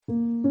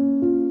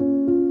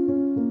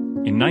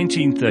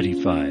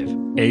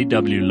1935,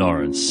 A.W.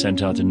 Lawrence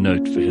sent out a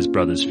note for his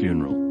brother's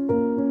funeral.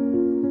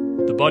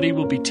 The body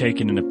will be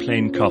taken in a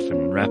plain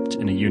coffin wrapped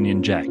in a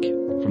Union Jack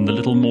from the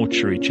little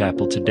mortuary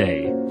chapel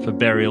today for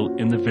burial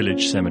in the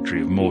village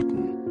cemetery of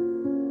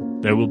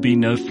Morton. There will be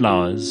no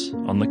flowers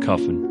on the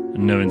coffin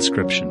and no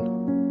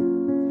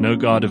inscription. No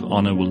guard of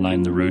honor will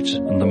line the route,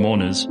 and the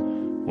mourners,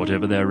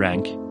 whatever their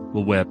rank,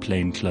 will wear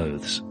plain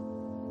clothes.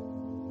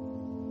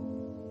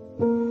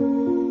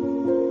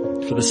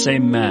 For the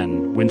same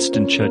man,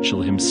 Winston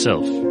Churchill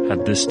himself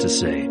had this to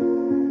say: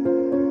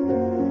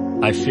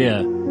 I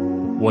fear,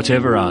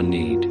 whatever our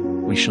need,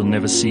 we shall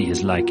never see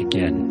his like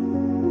again.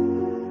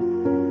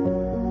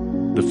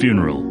 The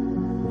funeral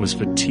was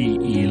for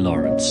T.E.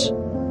 Lawrence,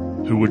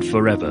 who would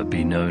forever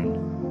be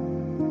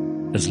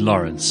known as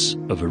Lawrence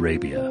of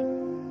Arabia.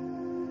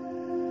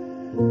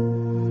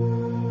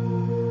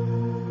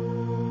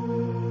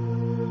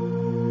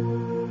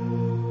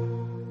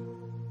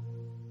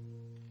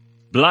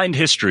 Blind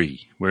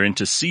History. We're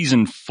into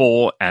season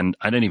 4, and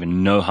I don't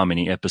even know how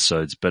many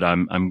episodes, but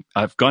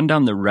I've gone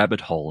down the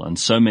rabbit hole on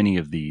so many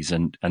of these,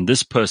 and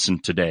this person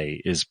today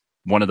is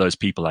one of those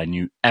people I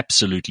knew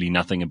absolutely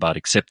nothing about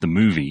except the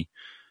movie.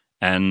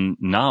 And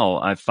now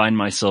I find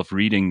myself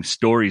reading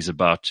stories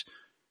about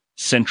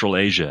Central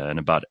Asia and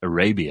about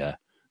Arabia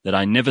that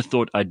I never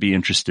thought I'd be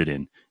interested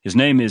in. His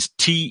name is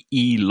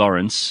T.E.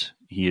 Lawrence.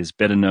 He is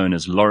better known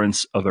as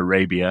Lawrence of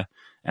Arabia.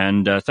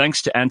 And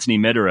thanks to Anthony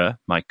Mederer,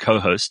 my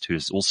co-host, who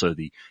is also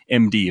the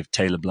MD of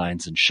Taylor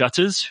Blinds and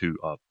Shutters, who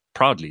are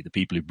proudly the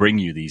people who bring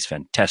you these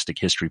fantastic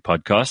history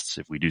podcasts,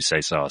 if we do say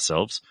so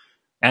ourselves.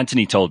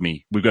 Anthony told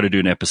me we've got to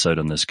do an episode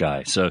on this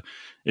guy. So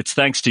it's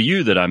thanks to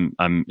you that I'm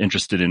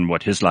interested in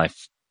what his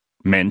life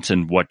meant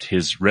and what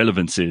his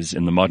relevance is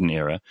in the modern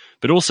era,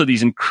 but also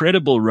these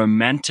incredible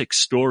romantic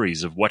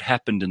stories of what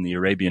happened in the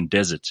Arabian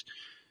desert,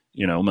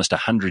 almost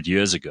 100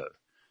 years ago.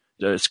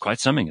 It's quite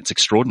something. It's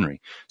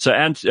extraordinary. So,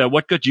 Ant,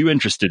 what got you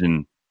interested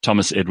in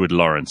Thomas Edward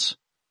Lawrence?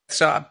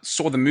 So I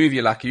saw the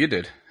movie like you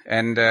did,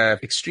 and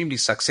extremely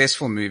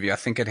successful movie. I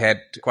think it had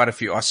quite a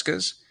few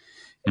Oscars,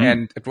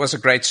 and it was a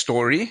great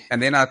story.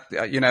 And then I,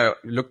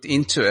 looked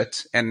into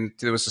it, and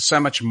there was so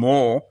much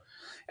more.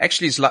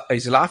 Actually,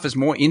 his life is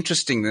more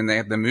interesting than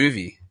the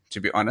movie, to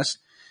be honest.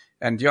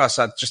 And yes,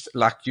 I just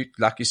like you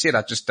said,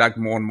 I just dug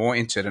more and more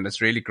into it, and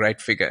it's a really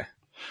great figure.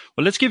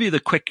 Well, let's give you the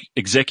quick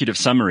executive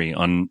summary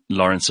on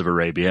Lawrence of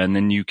Arabia, and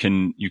then you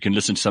can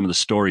listen to some of the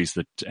stories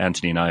that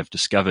Anthony and I have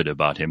discovered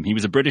about him. He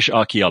was a British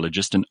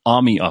archaeologist, an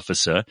army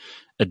officer,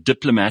 a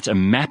diplomat, a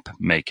map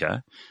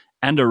maker,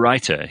 and a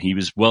writer. He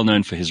was well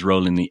known for his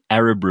role in the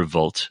Arab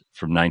Revolt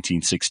from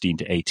 1916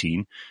 to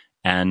 18,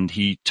 and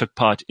he took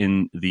part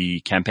in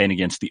the campaign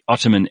against the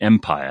Ottoman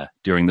Empire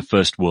during the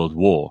First World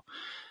War.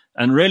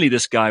 And really,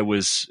 this guy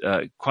was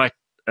quite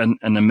an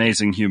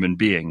amazing human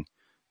being.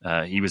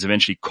 He was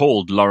eventually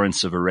called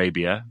Lawrence of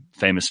Arabia,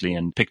 famously,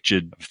 and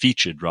featured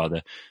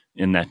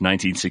in that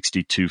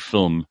 1962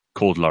 film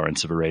called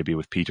Lawrence of Arabia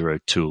with Peter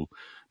O'Toole,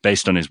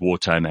 based on his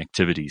wartime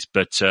activities.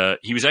 But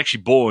he was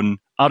actually born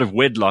out of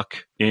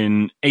wedlock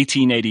in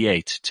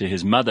 1888 to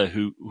his mother,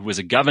 who was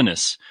a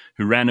governess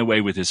who ran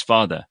away with his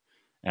father.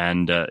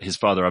 And his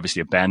father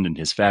obviously abandoned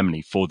his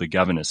family for the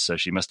governess, so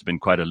she must have been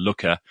quite a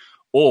looker.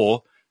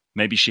 Or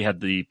maybe she had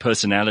the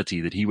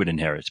personality that he would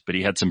inherit. But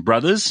he had some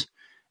brothers.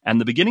 And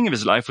the beginning of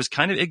his life was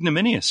kind of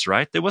ignominious,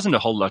 right? There wasn't a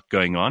whole lot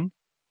going on.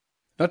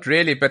 Not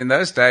really, but in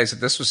those days,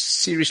 this was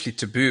seriously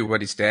taboo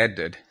what his dad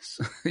did.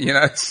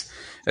 It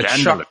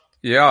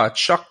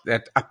shocked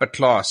that upper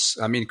class.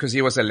 I mean, because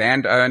he was a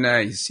landowner,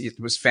 it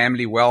was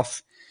family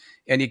wealth,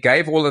 and he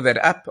gave all of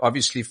that up,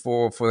 obviously,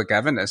 for the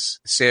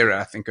governess,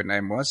 Sarah, I think her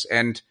name was,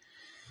 and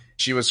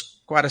she was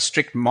quite a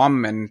strict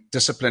mom and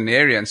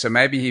disciplinarian. So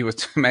maybe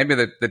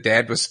the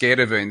dad was scared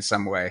of her in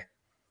some way.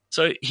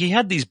 So he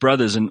had these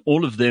brothers, and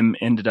all of them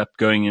ended up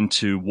going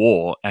into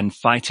war and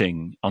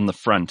fighting on the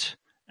front.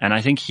 And I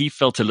think he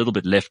felt a little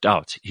bit left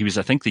out. He was,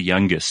 I think, the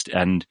youngest,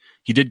 and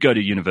he did go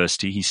to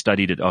university. He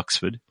studied at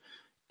Oxford,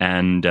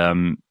 and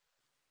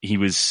he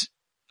was,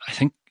 I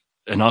think,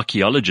 an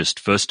archaeologist,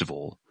 first of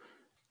all.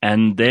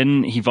 And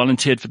then he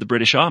volunteered for the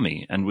British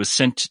Army and was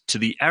sent to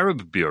the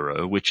Arab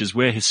Bureau, which is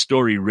where his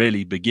story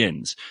really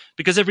begins,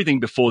 because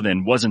everything before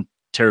then wasn't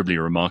terribly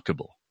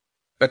remarkable.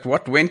 But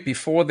what went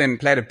before then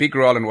played a big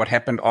role in what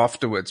happened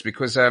afterwards,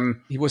 because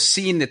he was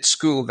seen at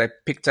school. They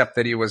picked up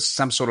that he was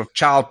some sort of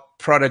child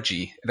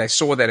prodigy. They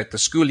saw that at the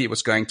school he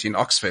was going to in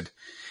Oxford.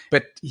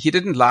 But he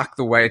didn't like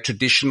the way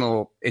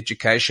traditional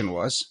education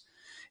was.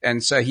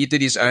 And so he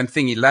did his own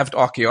thing. He loved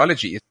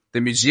archaeology. The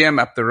museum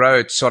up the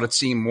road started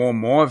seeing more and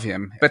more of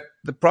him. But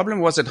the problem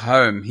was at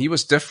home. He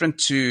was different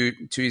to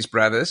his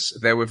brothers.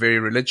 They were very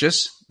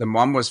religious. The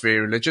mom was very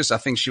religious. I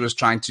think she was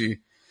trying to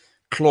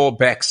claw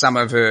back some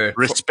of her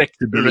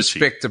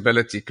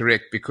respectability,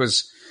 correct?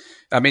 Because,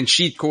 I mean,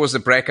 she caused the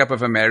breakup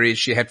of her marriage.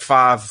 She had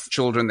 5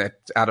 children that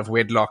out of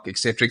wedlock, et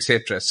cetera, et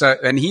cetera. So,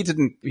 and he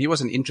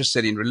wasn't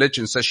interested in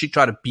religion. So she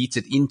tried to beat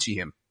it into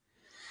him.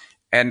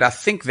 And I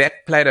think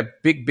that played a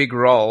big, big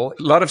role.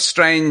 A lot of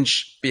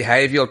strange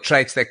behavioral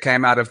traits that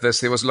came out of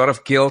this. There was a lot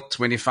of guilt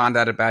when he found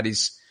out about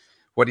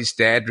what his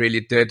dad really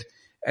did.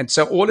 And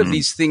so all of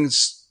these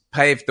things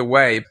paved the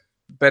way.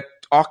 But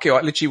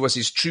archaeology was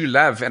his true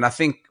love. And I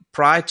think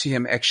prior to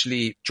him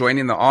actually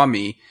joining the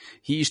army,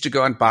 he used to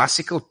go on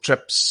bicycle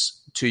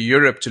trips to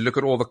Europe to look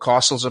at all the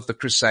castles of the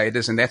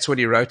Crusaders. And that's what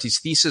he wrote his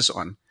thesis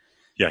on.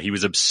 Yeah, he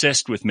was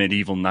obsessed with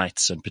medieval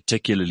knights and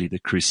particularly the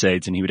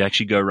Crusades. And he would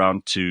actually go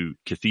around to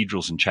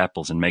cathedrals and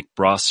chapels and make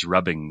brass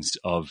rubbings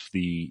of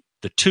the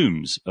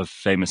tombs of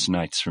famous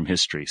knights from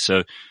history.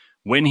 So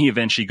when he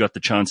eventually got the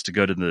chance to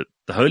go to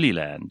the Holy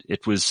Land,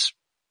 it was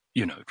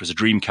a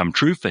dream come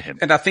true for him.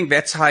 And I think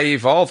that's how he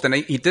evolved. And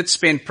he did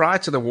spend, prior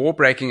to the war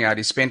breaking out,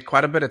 he spent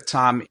quite a bit of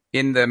time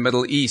in the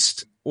Middle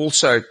East,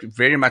 also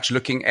very much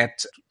looking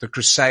at the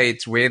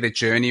Crusades, where the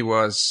journey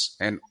was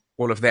and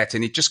all of that.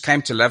 And he just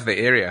came to love the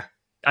area.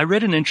 I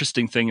read an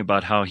interesting thing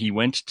about how he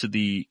went to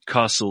the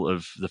castle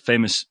of the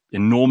famous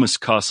enormous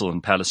castle in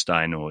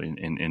Palestine or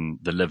in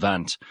the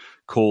Levant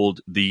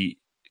called the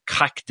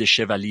Crac des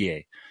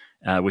Chevaliers,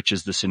 which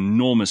is this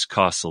enormous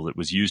castle that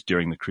was used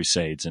during the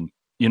Crusades. And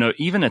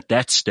even at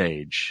that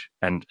stage,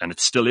 and it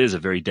still is a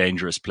very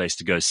dangerous place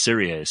to go,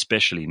 Syria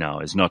especially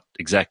now is not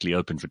exactly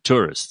open for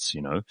tourists,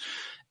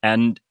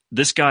 And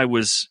this guy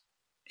was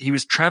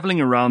traveling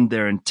around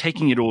there and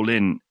taking it all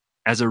in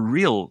as a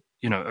real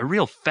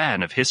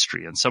fan of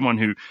history and someone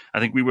who I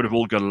think we would have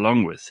all got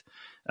along with.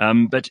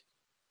 But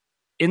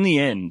in the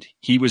end,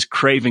 he was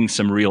craving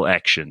some real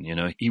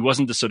action. He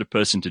wasn't the sort of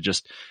person to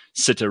just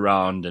sit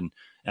around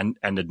and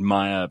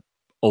admire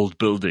old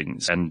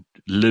buildings and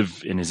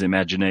live in his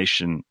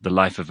imagination the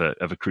life of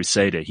a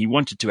crusader. He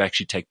wanted to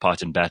actually take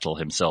part in battle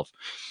himself.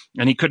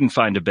 And he couldn't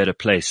find a better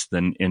place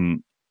than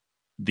in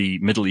the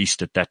Middle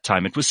East at that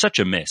time. It was such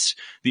a mess.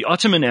 The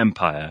Ottoman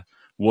Empire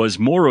was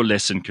more or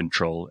less in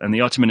control, and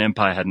the Ottoman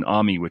Empire had an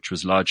army which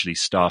was largely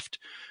staffed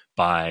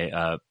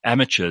by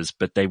amateurs,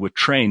 but they were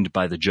trained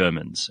by the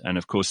Germans. And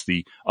of course,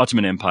 the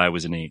Ottoman Empire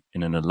was in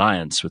an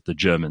alliance with the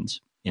Germans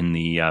in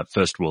the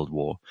First World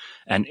War,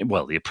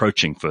 the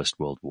approaching First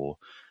World War.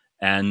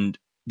 And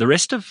the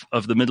rest of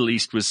the Middle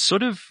East was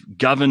sort of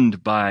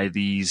governed by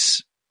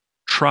these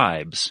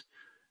tribes.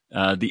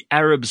 The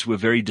Arabs were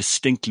very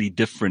distinctly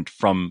different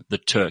from the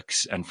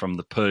Turks and from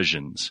the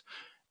Persians.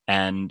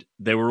 And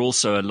there were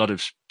also a lot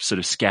of sort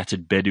of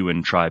scattered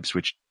Bedouin tribes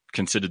which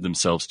considered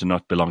themselves to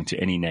not belong to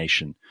any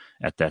nation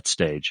at that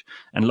stage.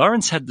 And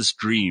Lawrence had this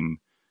dream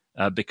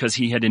because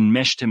he had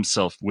enmeshed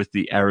himself with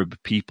the Arab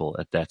people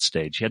at that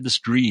stage. He had this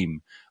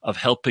dream of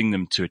helping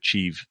them to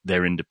achieve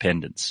their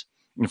independence.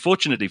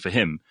 Unfortunately for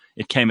him,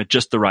 it came at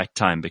just the right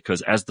time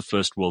because as the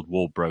First World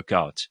War broke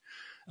out,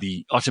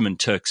 the Ottoman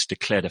Turks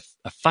declared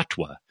a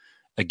fatwa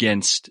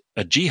against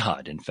a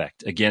jihad, in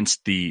fact,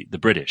 against the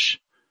British.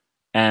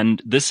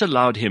 And this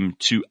allowed him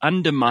to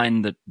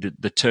undermine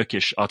the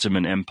Turkish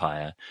Ottoman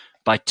Empire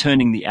by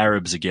turning the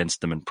Arabs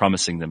against them and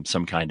promising them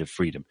some kind of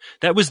freedom.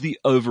 That was the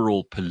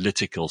overall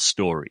political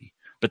story.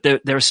 But there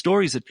are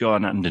stories that go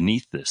on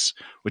underneath this,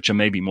 which are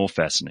maybe more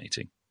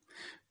fascinating.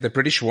 The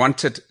British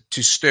wanted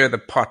to stir the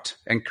pot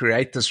and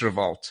create this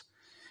revolt.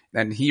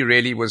 And he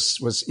really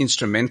was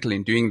instrumental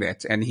in doing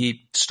that. And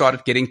he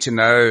started getting to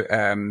know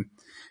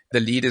the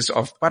leaders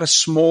of quite a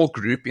small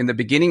group. In the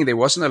beginning, there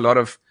wasn't a lot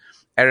of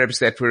Arabs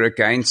that were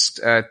against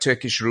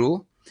Turkish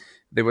rule.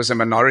 There was a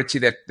minority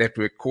that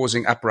were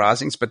causing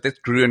uprisings, but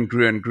that grew and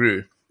grew and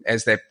grew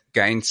as they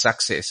gained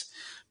success.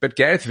 But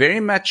Gareth,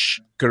 very much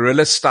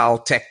guerrilla-style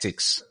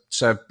tactics.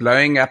 So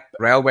blowing up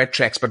railway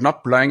tracks, but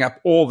not blowing up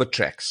all the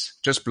tracks,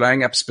 just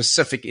blowing up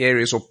specific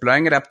areas or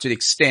blowing it up to the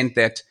extent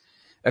that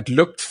it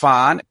looked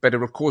fine, but it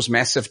would cause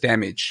massive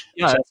damage.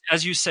 Yeah,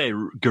 as you say,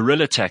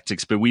 guerrilla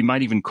tactics, but we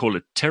might even call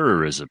it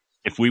terrorism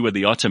if we were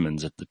the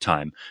Ottomans at the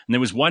time. And there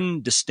was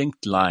one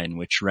distinct line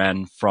which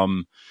ran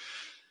from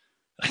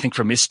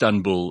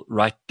Istanbul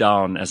right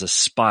down as a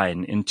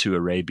spine into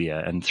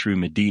Arabia and through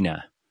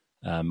Medina,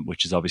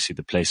 which is obviously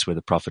the place where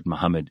the Prophet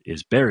Muhammad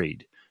is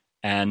buried.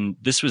 And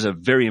this was a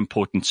very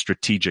important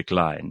strategic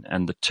line.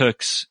 And the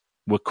Turks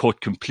were caught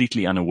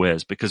completely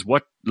unawares because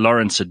what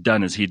Lawrence had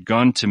done is he'd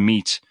gone to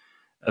meet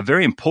a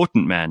very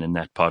important man in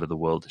that part of the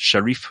world,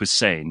 Sharif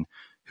Hussein,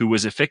 who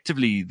was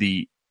effectively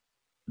the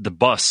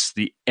boss,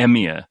 the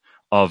emir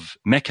of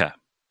Mecca,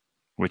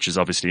 which is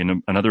obviously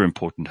another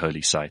important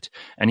holy site.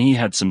 And he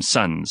had some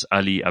sons,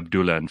 Ali,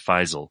 Abdullah, and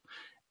Faisal.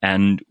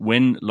 And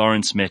when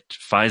Lawrence met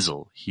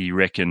Faisal, he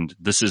reckoned,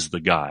 this is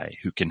the guy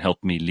who can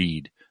help me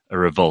lead a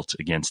revolt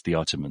against the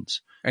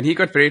Ottomans. And he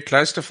got very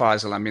close to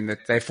Faisal. I mean,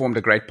 that they formed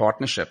a great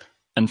partnership.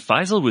 And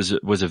Faisal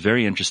was a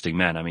very interesting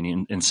man. I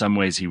mean, in some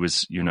ways he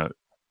was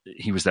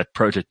that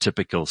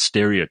prototypical,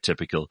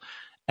 stereotypical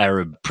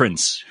Arab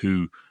prince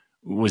who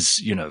was,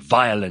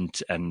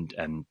 violent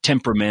and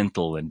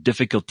temperamental and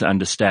difficult to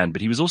understand.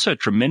 But he was also a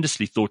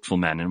tremendously thoughtful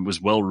man and was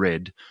well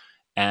read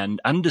and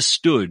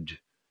understood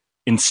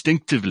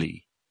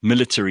instinctively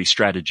military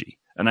strategy.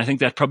 And I think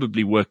that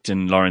probably worked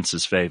in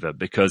Lawrence's favor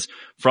because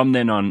from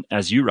then on,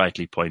 as you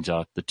rightly point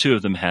out, the two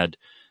of them had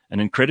an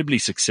incredibly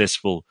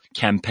successful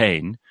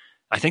campaign.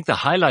 I think the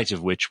highlight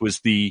of which was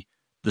the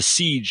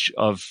siege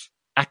of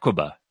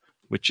Aqaba,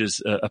 which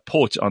is a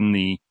port on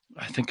the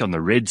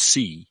Red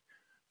Sea,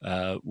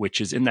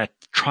 which is in that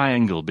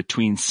triangle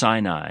between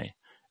Sinai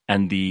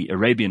and the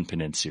Arabian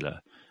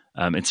Peninsula.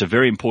 It's a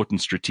very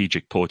important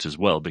strategic port as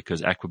well,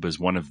 because Aqaba is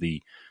one of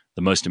the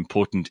most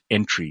important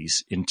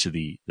entries into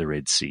the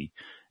Red Sea.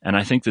 And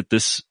I think that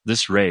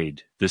this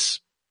raid, this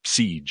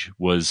siege,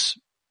 was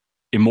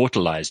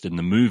immortalized in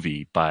the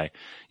movie by,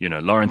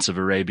 Lawrence of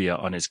Arabia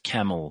on his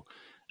camel,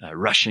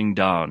 rushing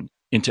down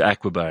into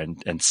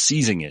Aqaba and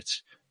seizing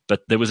it.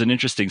 But there was an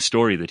interesting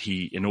story that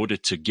he, in order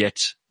to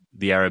get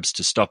the Arabs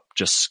to stop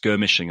just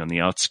skirmishing on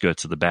the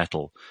outskirts of the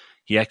battle,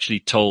 he actually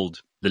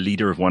told the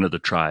leader of one of the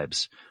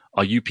tribes,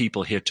 "Are you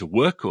people here to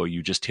work, or are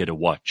you just here to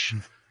watch?"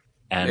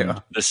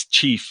 And this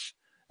chief,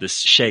 this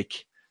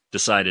sheikh,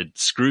 decided,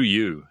 screw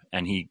you.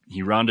 And he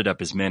rounded up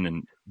his men.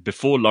 And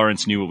before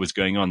Lawrence knew what was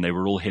going on, they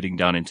were all heading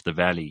down into the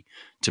valley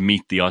to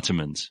meet the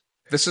Ottomans.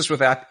 This is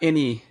without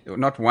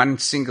not one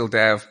single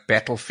day of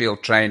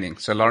battlefield training.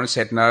 So Lawrence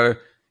had no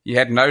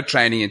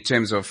training in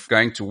terms of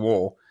going to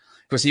war,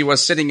 because he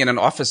was sitting in an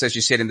office, as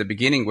you said in the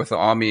beginning, with the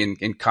army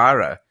in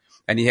Cairo.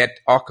 And he had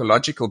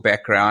archaeological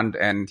background,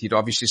 and he'd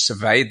obviously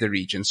surveyed the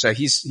region. So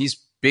his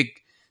big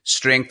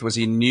strength was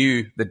he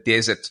knew the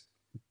desert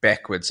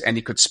backwards, and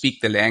he could speak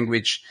the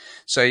language.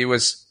 So he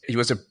was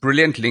a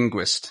brilliant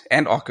linguist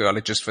and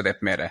archaeologist, for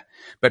that matter.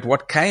 But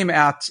what came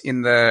out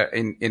in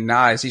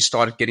now, as he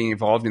started getting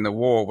involved in the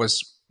war,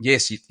 was,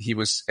 yes, he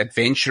was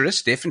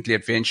adventurous, definitely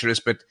adventurous,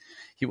 but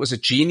he was a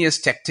genius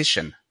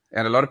tactician.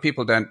 And a lot of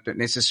people don't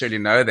necessarily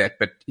know that,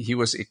 but he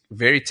was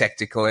very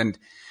tactical and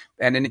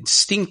an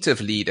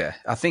instinctive leader.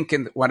 I think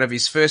in one of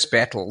his first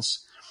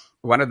battles,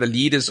 one of the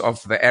leaders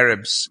of the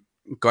Arabs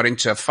got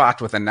into a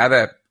fight with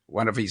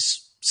one of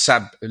his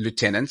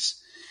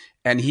sub-lieutenants,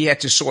 and he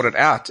had to sort it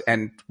out.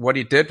 And what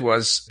he did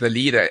was, the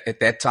leader at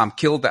that time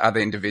killed the other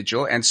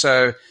individual. And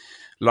so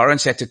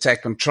Lawrence had to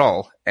take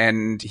control,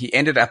 and he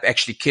ended up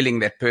actually killing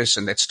that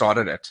person that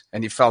started it.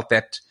 And he felt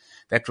that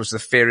was the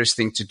fairest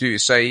thing to do.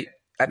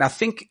 And I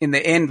think in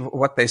the end,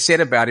 what they said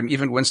about him,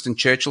 even Winston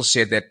Churchill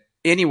said that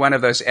any one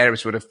of those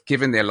Arabs would have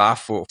given their life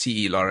for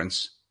T.E.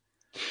 Lawrence.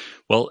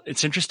 Well,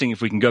 it's interesting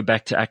if we can go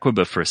back to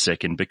Aqaba for a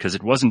second, because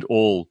it wasn't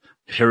all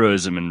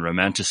heroism and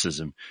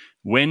romanticism.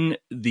 When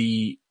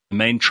the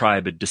main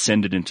tribe had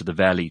descended into the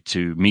valley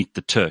to meet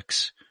the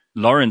Turks,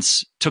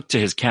 Lawrence took to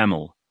his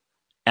camel,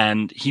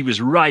 and he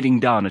was riding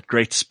down at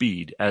great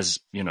speed, as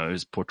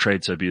is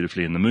portrayed so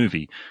beautifully in the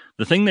movie.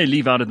 The thing they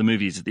leave out of the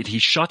movie is that he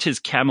shot his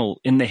camel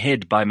in the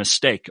head by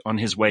mistake on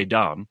his way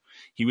down.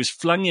 He was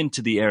flung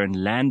into the air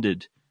and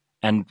landed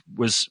and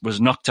was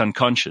knocked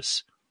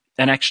unconscious,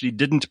 and actually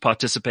didn't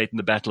participate in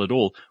the battle at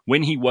all.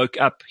 When he woke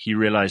up, he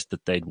realized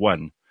that they'd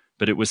won,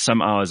 but it was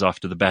some hours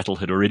after the battle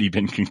had already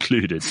been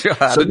concluded.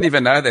 I didn't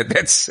even know that.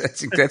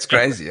 That's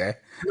crazy, eh?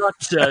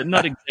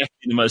 Not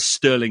exactly the most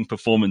sterling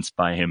performance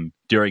by him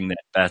during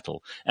that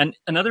battle. And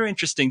another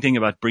interesting thing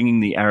about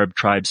bringing the Arab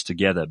tribes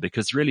together,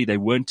 because really they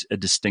weren't a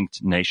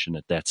distinct nation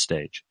at that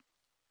stage.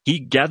 He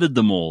gathered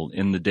them all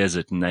in the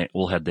desert, and they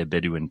all had their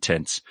Bedouin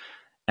tents.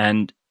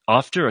 And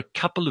after a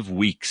couple of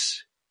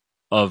weeks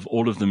of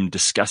all of them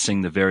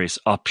discussing the various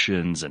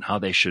options and how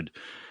they should,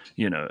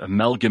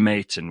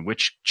 amalgamate, and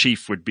which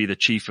chief would be the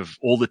chief of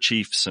all the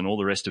chiefs and all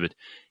the rest of it,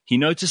 he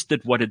noticed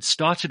that what had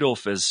started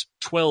off as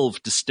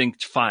 12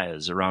 distinct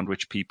fires around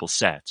which people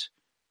sat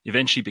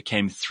eventually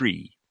became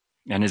 3.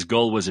 And his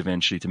goal was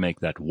eventually to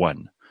make that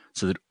 1,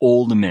 so that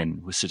all the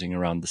men were sitting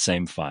around the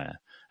same fire.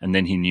 And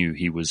then he knew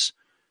he was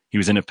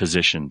in a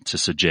position to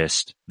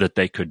suggest that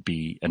they could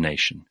be a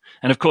nation.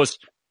 And of course,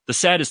 the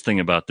saddest thing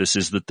about this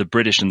is that the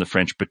British and the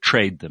French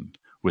betrayed them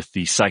with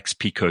the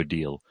Sykes-Picot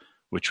deal,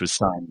 which was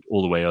signed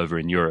all the way over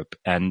in Europe.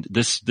 And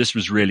this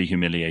was really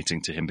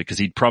humiliating to him, because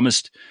he'd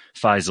promised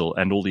Faisal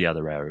and all the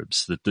other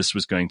Arabs that this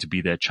was going to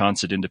be their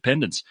chance at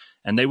independence.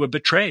 And they were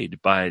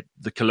betrayed by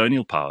the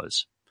colonial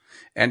powers.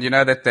 And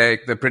that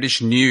the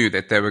British knew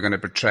that they were going to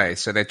betray.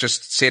 So they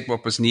just said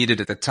what was needed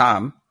at the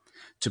time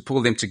to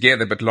pull them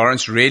together. But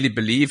Lawrence really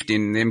believed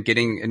in them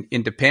getting an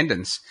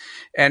independence.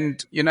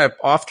 And,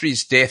 after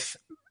his death,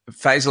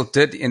 Faisal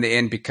did in the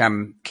end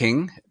become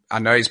king. I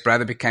know his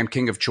brother became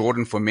king of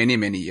Jordan for many,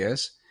 many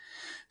years.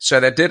 So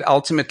they did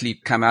ultimately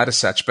come out as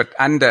such, but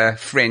under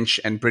French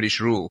and British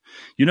rule.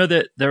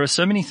 There are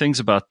so many things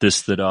about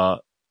this that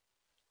are,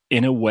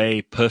 in a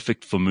way,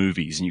 perfect for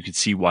movies, and you can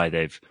see why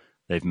they've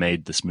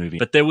made this movie.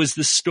 But there was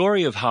this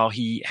story of how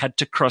he had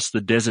to cross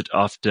the desert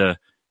after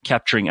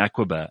capturing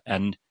Aqaba,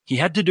 and he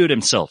had to do it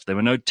himself. There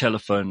were no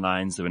telephone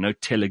lines, there were no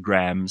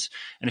telegrams,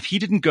 and if he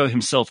didn't go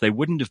himself, they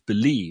wouldn't have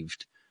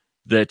believed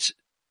that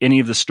any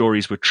of the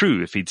stories were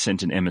true if he'd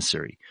sent an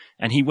emissary.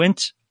 And he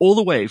went all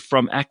the way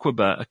from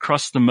Aqaba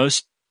across the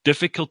most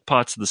difficult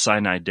parts of the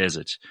Sinai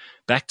Desert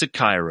back to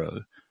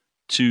Cairo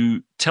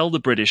to tell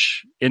the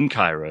British in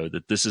Cairo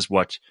that this is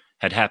what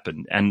had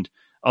happened. And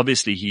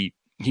obviously he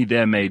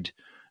there made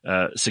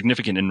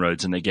significant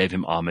inroads, and they gave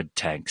him armored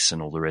tanks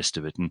and all the rest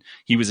of it. And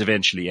he was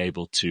eventually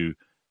able to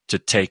to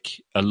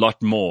take a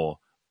lot more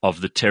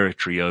of the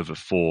territory over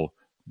for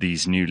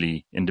these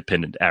newly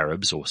independent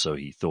Arabs, or so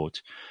he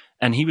thought.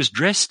 And he was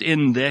dressed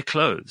in their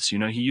clothes. You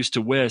know, he used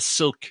to wear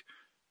silk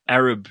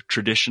Arab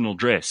traditional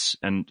dress,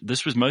 and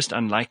this was most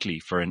unlikely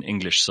for an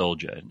English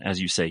soldier. And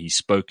as you say, he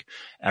spoke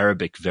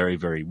Arabic very,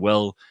 very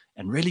well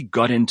and really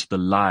got into the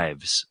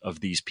lives of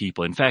these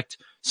people. In fact,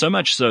 so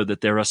much so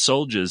that there are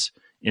soldiers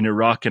in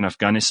Iraq and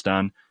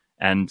Afghanistan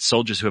and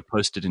soldiers who are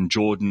posted in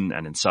Jordan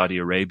and in Saudi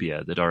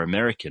Arabia that are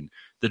American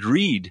that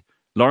read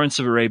Lawrence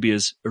of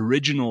Arabia's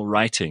original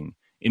writing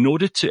in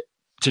order to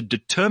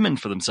determine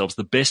for themselves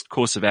the best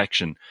course of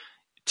action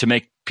to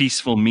make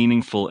peaceful,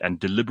 meaningful, and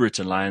deliberate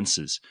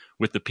alliances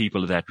with the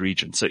people of that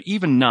region. So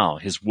even now,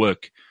 his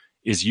work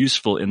is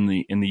useful in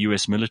the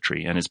U.S.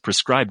 military and is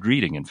prescribed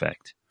reading, in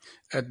fact.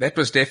 That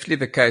was definitely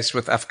the case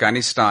with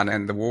Afghanistan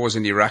and the wars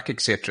in Iraq,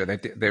 etc.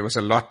 There was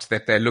a lot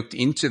that they looked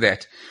into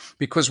that,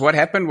 because what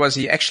happened was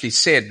he actually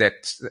said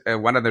that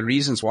one of the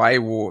reasons why he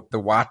wore the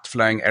white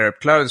flowing Arab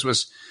clothes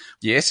was,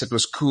 yes, it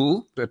was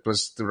cool, it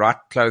was the right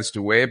clothes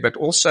to wear, but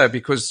also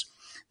because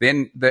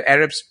then the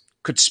Arabs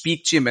could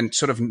speak to him and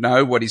sort of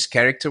know what his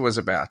character was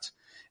about.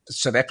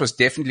 So that was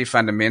definitely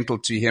fundamental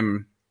to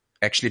him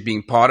actually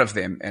being part of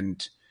them.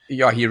 And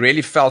yeah, he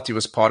really felt he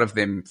was part of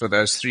them for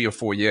those 3 or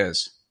 4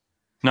 years.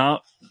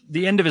 Now,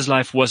 the end of his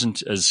life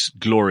wasn't as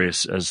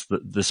glorious as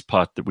this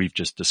part that we've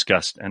just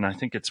discussed. And I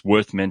think it's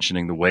worth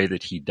mentioning the way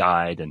that he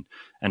died and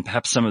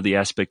perhaps some of the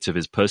aspects of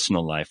his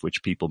personal life,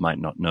 which people might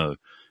not know.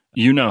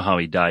 You know how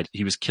he died.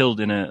 He was killed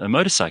in a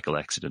motorcycle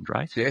accident,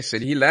 right? Yes,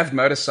 and he loved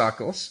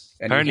motorcycles.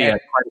 And apparently he had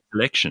quite a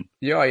collection.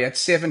 Yeah, he had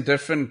 7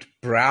 different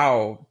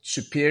Brow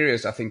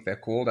Superiors, I think they're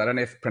called. I don't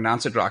know if I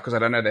pronounce it right because I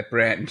don't know that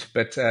brand,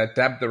 but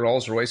dubbed the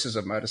Rolls Royces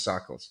of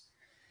motorcycles.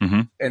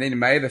 Mm-hmm. And in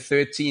May the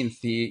 13th,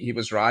 he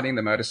was riding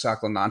the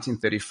motorcycle in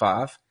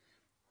 1935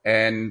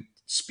 and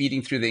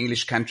speeding through the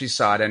English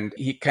countryside. And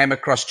he came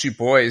across 2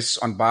 boys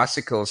on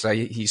bicycles. So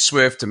he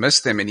swerved to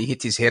miss them and he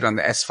hit his head on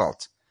the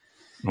asphalt.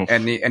 Oof.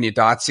 And he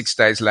died 6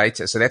 days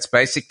later. So that's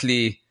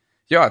basically,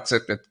 yeah,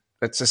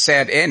 it's a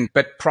sad end.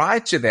 But prior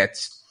to that,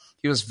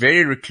 he was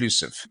very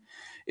reclusive.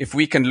 If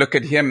we can look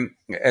at him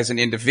as an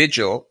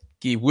individual,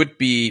 he would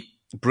be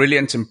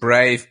brilliant and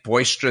brave,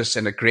 boisterous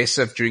and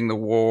aggressive during the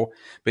war,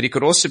 but he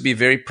could also be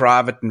very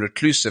private and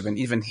reclusive and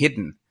even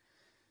hidden.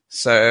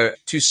 So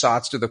 2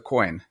 sides to the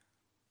coin.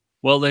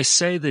 Well, they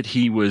say that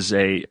he was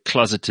a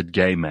closeted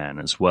gay man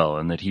as well,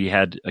 and that he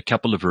had a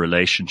couple of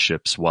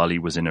relationships while he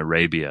was in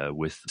Arabia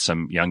with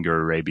some younger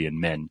Arabian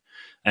men.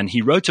 And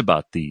he wrote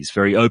about these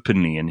very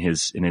openly in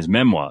his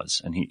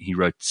memoirs. And he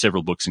wrote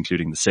several books,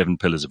 including The 7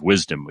 Pillars of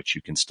Wisdom, which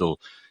you can still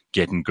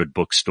get in good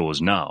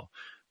bookstores now.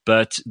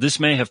 But this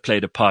may have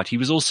played a part. He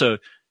was also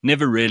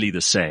never really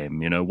the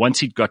same. You know, once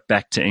he'd got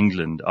back to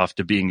England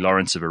after being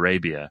Lawrence of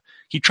Arabia,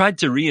 he tried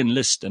to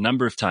re-enlist a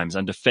number of times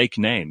under fake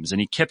names, and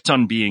he kept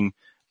on being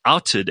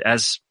outed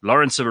as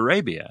Lawrence of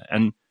Arabia.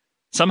 And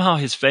somehow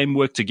his fame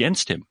worked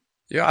against him.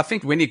 Yeah, I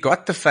think when he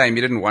got the fame,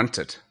 he didn't want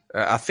it.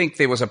 I think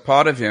there was a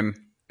part of him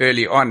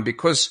early on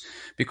because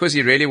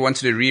he really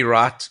wanted to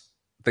rewrite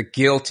the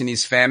guilt in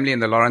his family, in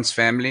the Lawrence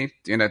family,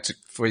 you know,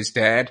 for his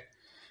dad.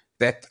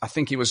 That I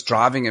think he was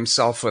driving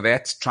himself for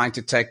that, trying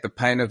to take the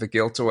pain of the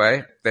guilt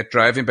away. That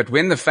drove him. But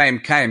when the fame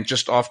came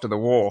just after the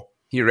war,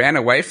 he ran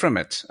away from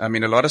it. I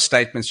mean, a lot of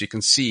statements you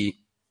can see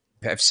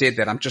have said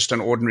that I'm just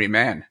an ordinary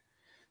man.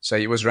 So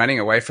he was running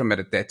away from it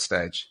at that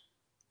stage.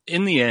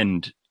 In the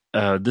end,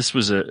 this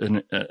was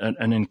an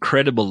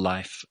incredible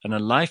life, and a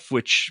life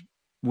which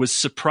was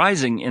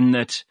surprising in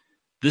that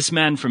this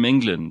man from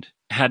England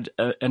had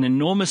an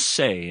enormous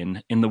say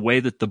in the way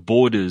that the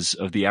borders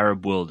of the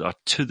Arab world are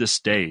to this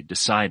day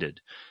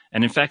decided.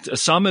 And in fact,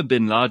 Osama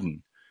bin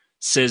Laden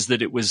says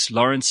that it was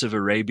Lawrence of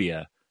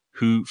Arabia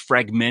who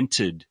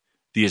fragmented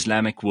the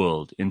Islamic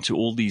world into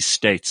all these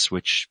states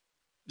which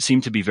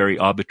seem to be very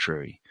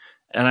arbitrary.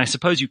 And I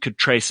suppose you could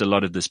trace a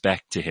lot of this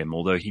back to him,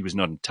 although he was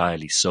not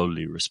entirely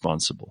solely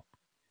responsible.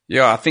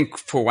 Yeah, I think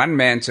for one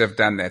man to have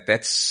done that,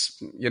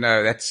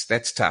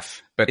 that's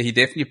tough. But he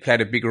definitely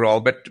played a big role.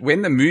 But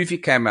when the movie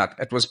came out,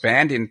 it was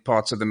banned in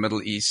parts of the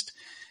Middle East,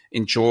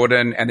 in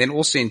Jordan, and then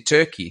also in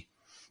Turkey.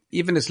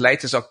 Even as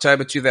late as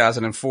October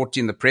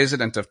 2014, the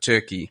president of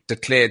Turkey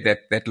declared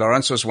that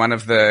Lawrence was one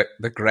of the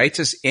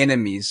greatest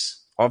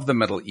enemies of the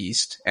Middle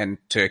East and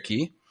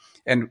Turkey,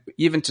 and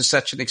even to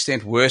such an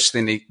extent worse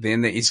than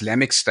the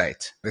Islamic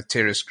State, the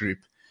terrorist group.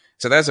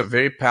 So those are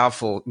very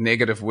powerful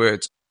negative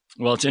words.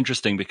 Well, it's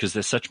interesting because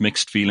there's such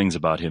mixed feelings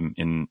about him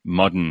in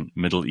modern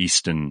Middle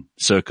Eastern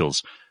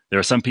circles. There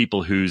are some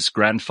people whose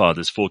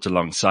grandfathers fought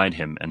alongside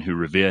him and who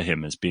revere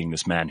him as being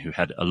this man who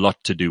had a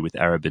lot to do with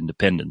Arab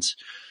independence.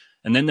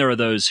 And then there are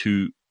those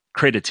who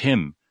credit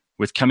him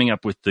with coming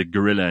up with the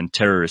guerrilla and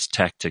terrorist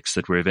tactics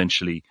that were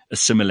eventually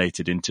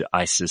assimilated into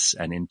ISIS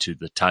and into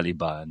the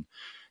Taliban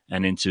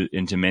and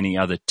into many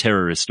other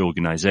terrorist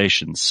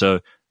organizations.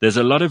 So there's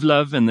a lot of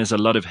love and there's a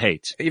lot of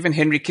hate. Even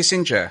Henry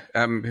Kissinger,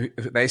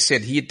 they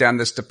said he'd done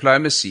this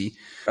diplomacy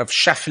of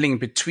shuffling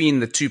between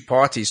the two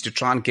parties to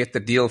try and get the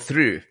deal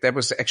through. That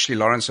was actually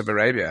Lawrence of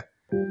Arabia.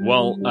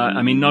 Well,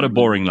 I mean, not a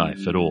boring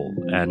life at all.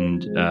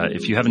 And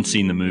if you haven't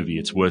seen the movie,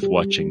 it's worth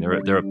watching.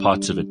 There are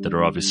parts of it that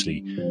are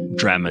obviously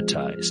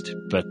dramatized,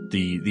 but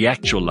the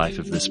actual life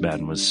of this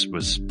man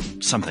was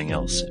something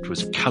else. It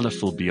was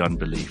colorful beyond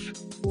belief.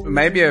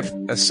 Maybe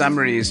a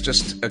summary is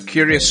just a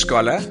curious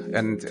scholar,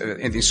 and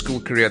in his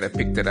school career they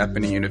picked it up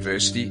in a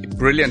university,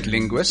 brilliant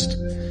linguist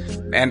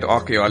and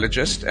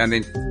archaeologist, and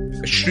then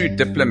a shrewd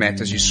diplomat,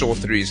 as you saw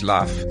through his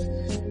life.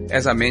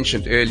 As I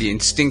mentioned earlier,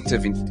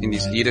 instinctive in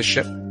his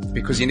leadership,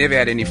 because he never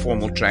had any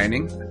formal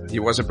training. He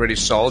was a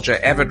British soldier,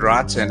 avid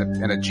writer,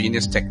 and a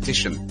genius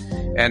tactician,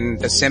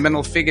 and a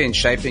seminal figure in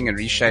shaping and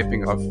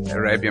reshaping of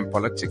Arabian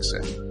politics.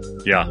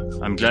 Yeah,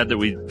 I'm glad that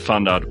we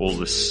found out all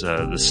this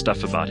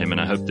stuff about him,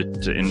 and I hope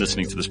that in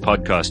listening to this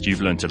podcast,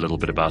 you've learned a little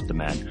bit about the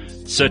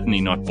man.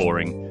 Certainly not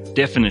boring.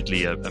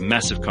 Definitely a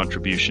massive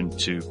contribution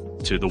to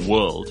the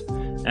world,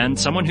 and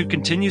someone who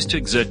continues to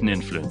exert an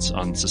influence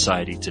on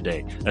society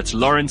today. That's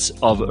Lawrence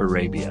of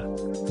Arabia.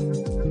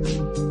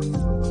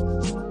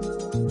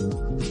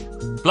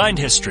 Blind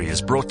History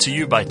is brought to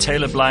you by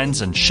Taylor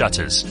Blinds and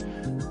Shutters.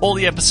 All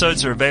the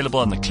episodes are available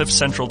on the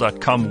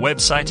cliffcentral.com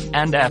website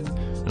and app,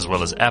 as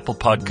well as Apple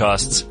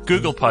Podcasts,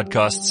 Google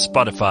Podcasts,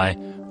 Spotify,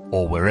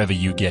 or wherever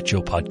you get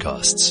your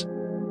podcasts.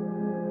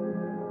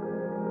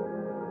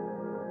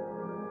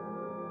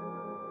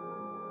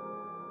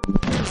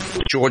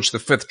 George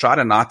V tried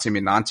to knight him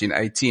in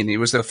 1918. It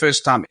was the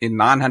first time in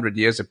 900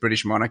 years of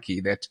British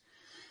monarchy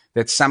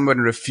that someone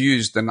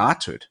refused the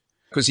knighthood,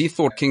 because he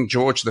thought King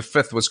George V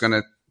was going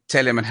to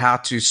tell him how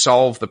to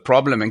solve the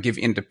problem and give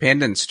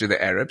independence to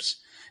the Arabs.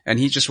 And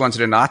he just wanted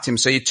to knight him.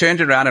 So he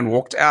turned around and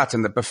walked out,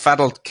 and the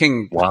befuddled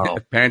king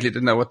apparently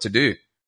didn't know what to do.